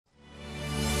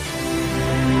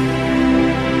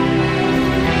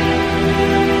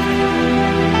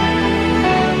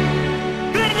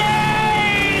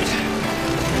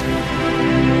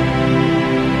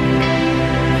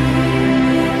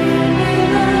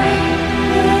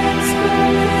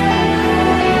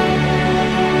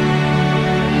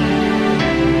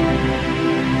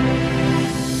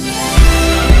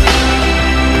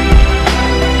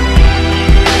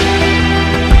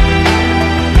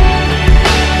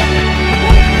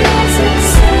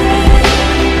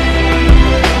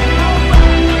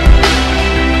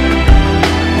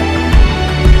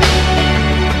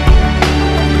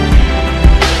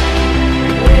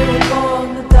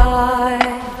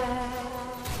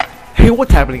Hey,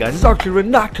 what's happening, guys? It's Archer,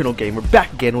 Nocturnal Gamer,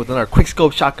 back again with another Quick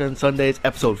Scope Shotgun Sundays,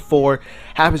 episode 4.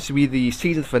 Happens to be the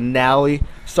season finale.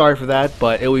 Sorry for that,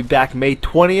 but it'll be back May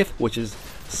 20th, which is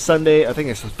Sunday. I think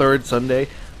it's the third Sunday.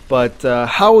 But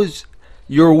how was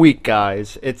your week,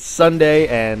 guys? It's Sunday,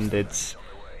 and it's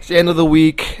the end of the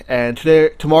week, and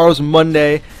tomorrow's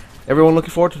Monday. Everyone looking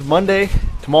forward to Monday?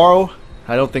 Tomorrow?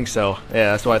 I don't think so.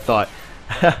 Yeah, that's what I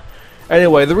thought.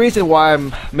 Anyway, the reason why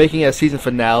I'm making it a season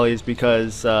finale is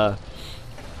because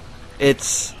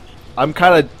I'm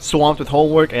kind of swamped with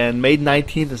homework, and May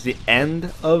 19th is the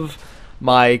end of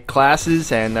my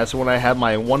classes, and that's when I have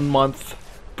my 1 month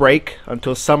break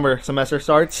until summer semester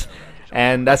starts,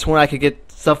 and that's when I could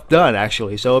get stuff done,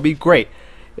 actually. So it'll be great.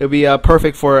 It'll be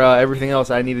perfect for everything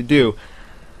else I need to do,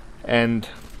 and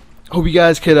hope you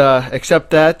guys could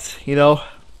accept that, you know.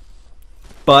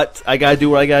 But I gotta do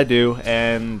what I gotta do,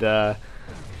 and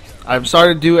I'm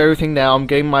starting to do everything now. I'm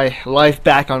getting my life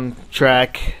back on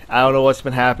track. I don't know what's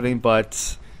been happening,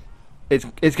 but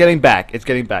it's getting back. It's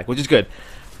getting back, which is good.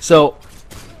 So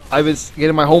I was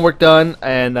getting my homework done,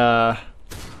 and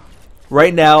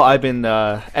right now I've been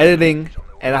editing,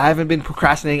 and I haven't been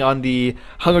procrastinating on the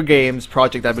Hunger Games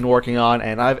project I've been working on,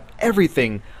 and I have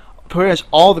everything, pretty much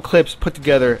all the clips put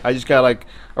together. I just gotta like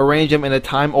arrange them in a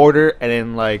time order, and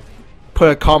then like put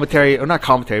a commentary, or not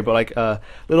commentary, but like a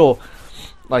little,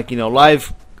 like, you know,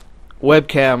 live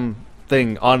webcam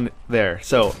thing on there.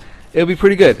 So it'll be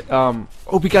pretty good.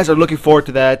 Hope you guys are looking forward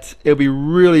to that. It'll be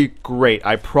really great,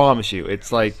 I promise you.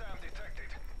 It's like,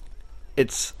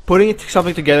 it's putting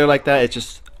something together like that, it's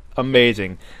just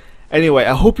amazing. Anyway,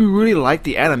 I hope you really like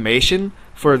the animation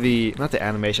for the, not the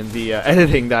animation, the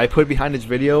editing that I put behind this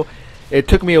video. It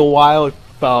took me a while,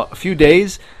 about a few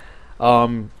days.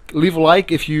 Leave a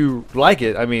like if you like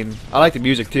it. I mean, I like the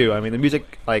music too. I mean, the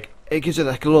music, like, it gives it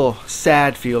like a little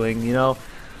sad feeling, you know,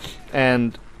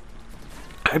 and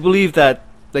I believe that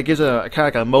gives a kind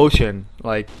of like emotion.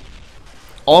 Like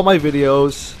all my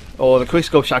videos, or the Quick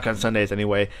Scope Shotgun Sundays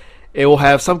anyway, it will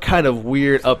have some kind of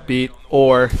weird upbeat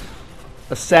or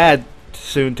a sad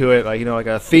tune to it, like, you know, like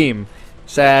a theme,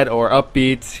 sad or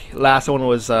upbeat. Last one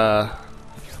was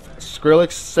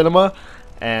Skrillex Cinema,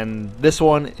 and this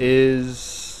one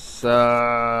is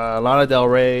Lana Del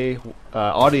Rey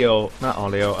audio, not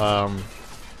audio,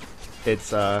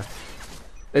 it's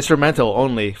instrumental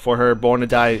only for her Born to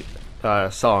Die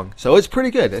song. So it's pretty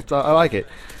good. I like it.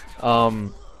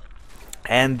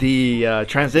 And the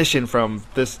transition from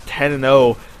this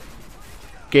 10-0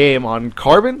 game on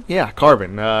Carbon, yeah,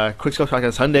 Carbon, Quick Scope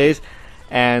Shotgun Sundays,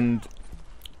 and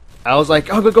I was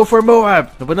like, I'm gonna go for a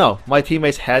Moab, but no, my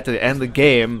teammates had to end the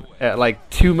game at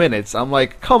like 2 minutes. I'm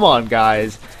like, come on,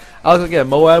 guys. I was gonna get a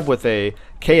Moab with a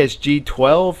KSG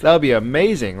 12. That would be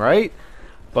amazing, right?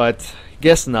 But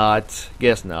guess not.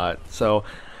 Guess not. So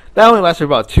that only lasted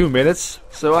about 2 minutes.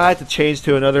 So I had to change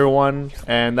to another one,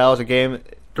 and that was a game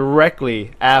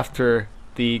directly after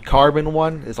the Carbon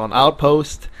one. It's on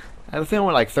Outpost. I think I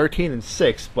went like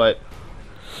 13-6, but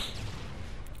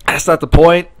that's not the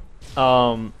point.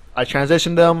 I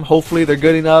transitioned them. Hopefully they're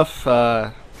good enough.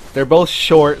 They're both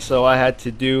short, so I had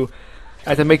to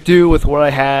make do with what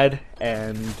I had,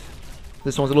 and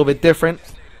this one's a little bit different.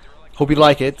 Hope you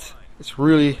like it. It's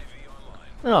really,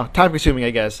 I don't know, time consuming,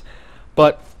 I guess.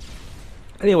 But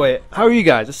anyway, how are you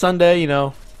guys? It's Sunday, you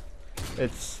know.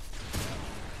 It's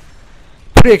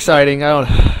pretty exciting.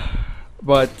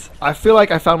 But I feel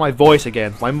like I found my voice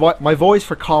again. My voice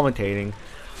for commentating.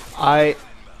 I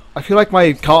feel like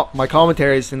my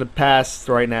commentaries in the past,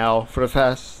 right now, for the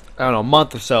past, I don't know,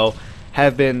 month or so,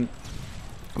 have been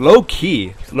low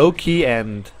key,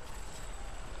 and,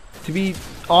 to be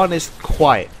honest,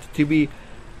 quiet. To be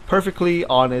perfectly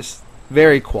honest,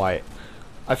 very quiet.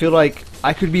 I feel like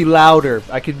I could be louder.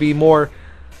 I could be more,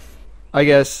 I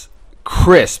guess,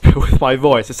 crisp with my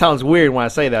voice. It sounds weird when I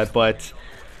say that, but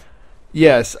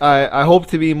yes, I hope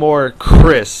to be more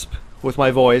crisp with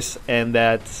my voice, and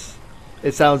that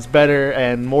it sounds better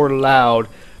and more loud,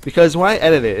 because when I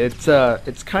edit it,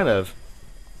 it's kind of,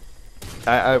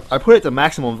 I put it to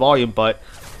maximum volume, but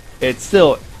it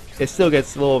still gets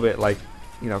a little bit, like,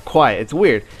 you know, quiet. It's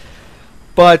weird.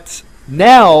 But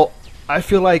now I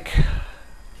feel like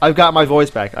I've got my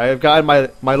voice back. I've gotten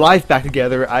my life back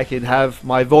together. I can have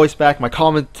my voice back, my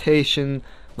commentation,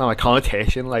 not my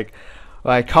commentation, like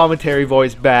my commentary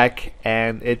voice back,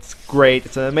 and it's great.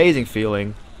 It's an amazing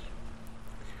feeling.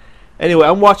 Anyway,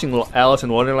 I'm watching Alice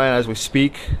in Wonderland as we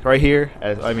speak, right here.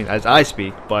 As I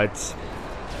speak, but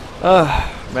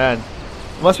man,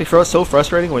 it must be so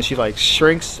frustrating when she like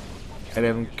shrinks and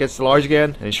then gets large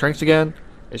again and shrinks again.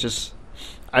 It's just,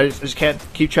 I just can't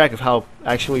keep track of how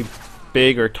actually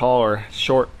big or tall or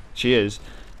short she is.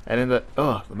 And then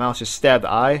the mouse just stabbed the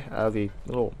eye out of the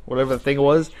little whatever the thing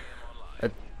was.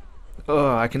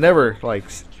 I can never like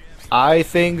eye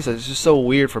things. It's just so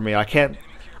weird for me. I can't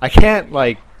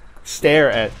like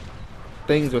stare at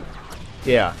things with.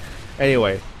 Yeah.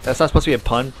 Anyway, that's not supposed to be a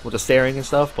pun with the staring and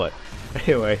stuff, but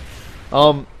anyway,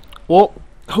 well,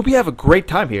 hope you have a great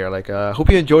time here. Like, hope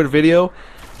you enjoyed the video.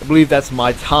 I believe that's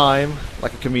my time,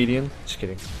 like a comedian. Just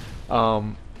kidding.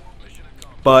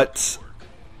 But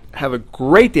have a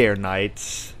great day or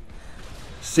night.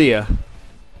 See ya.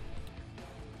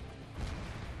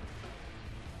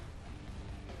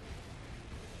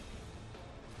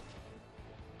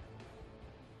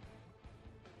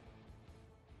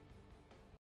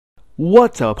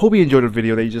 What's up? Hope you enjoyed the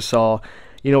video that you just saw.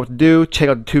 You know what to do. Check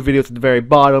out the 2 videos at the very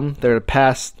bottom. They're the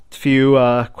past few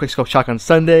Quickscope Shotgun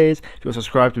Sundays. If you want to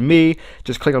subscribe to me,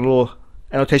 just click on the little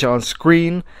annotation on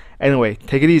screen. Anyway,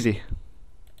 take it easy.